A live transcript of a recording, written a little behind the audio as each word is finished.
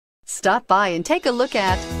Stop by and take a look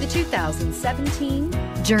at the 2017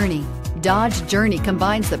 Journey. Dodge Journey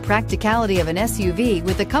combines the practicality of an SUV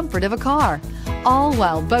with the comfort of a car, all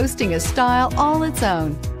while boasting a style all its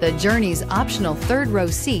own. The Journey's optional third-row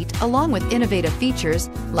seat, along with innovative features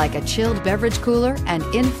like a chilled beverage cooler and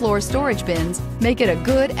in-floor storage bins, make it a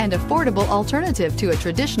good and affordable alternative to a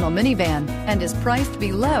traditional minivan and is priced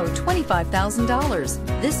below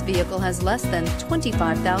 $25,000. This vehicle has less than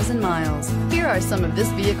 25,000 miles. Here are some of this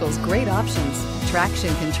vehicle's great options: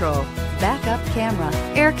 traction control, backup camera,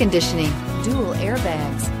 air conditioning, dual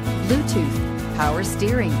airbags, Bluetooth, power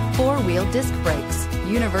steering, four-wheel disc brakes,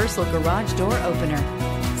 universal garage door opener,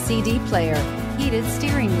 CD player, heated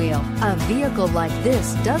steering wheel. A vehicle like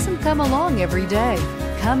this doesn't come along every day.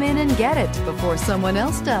 Come in and get it before someone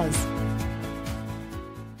else does.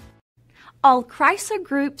 All Chrysler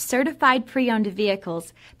Group certified pre-owned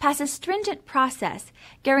vehicles pass a stringent process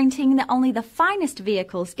guaranteeing that only the finest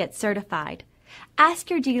vehicles get certified. Ask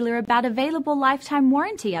your dealer about available lifetime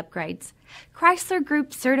warranty upgrades. Chrysler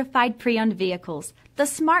Group certified pre-owned vehicles, the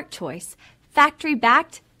smart choice, factory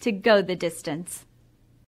backed to go the distance.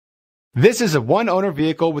 This is a one-owner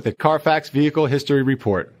vehicle with a Carfax Vehicle History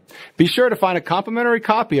Report. Be sure to find a complimentary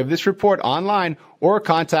copy of this report online or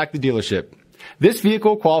contact the dealership. This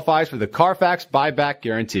vehicle qualifies for the Carfax Buyback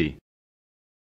Guarantee.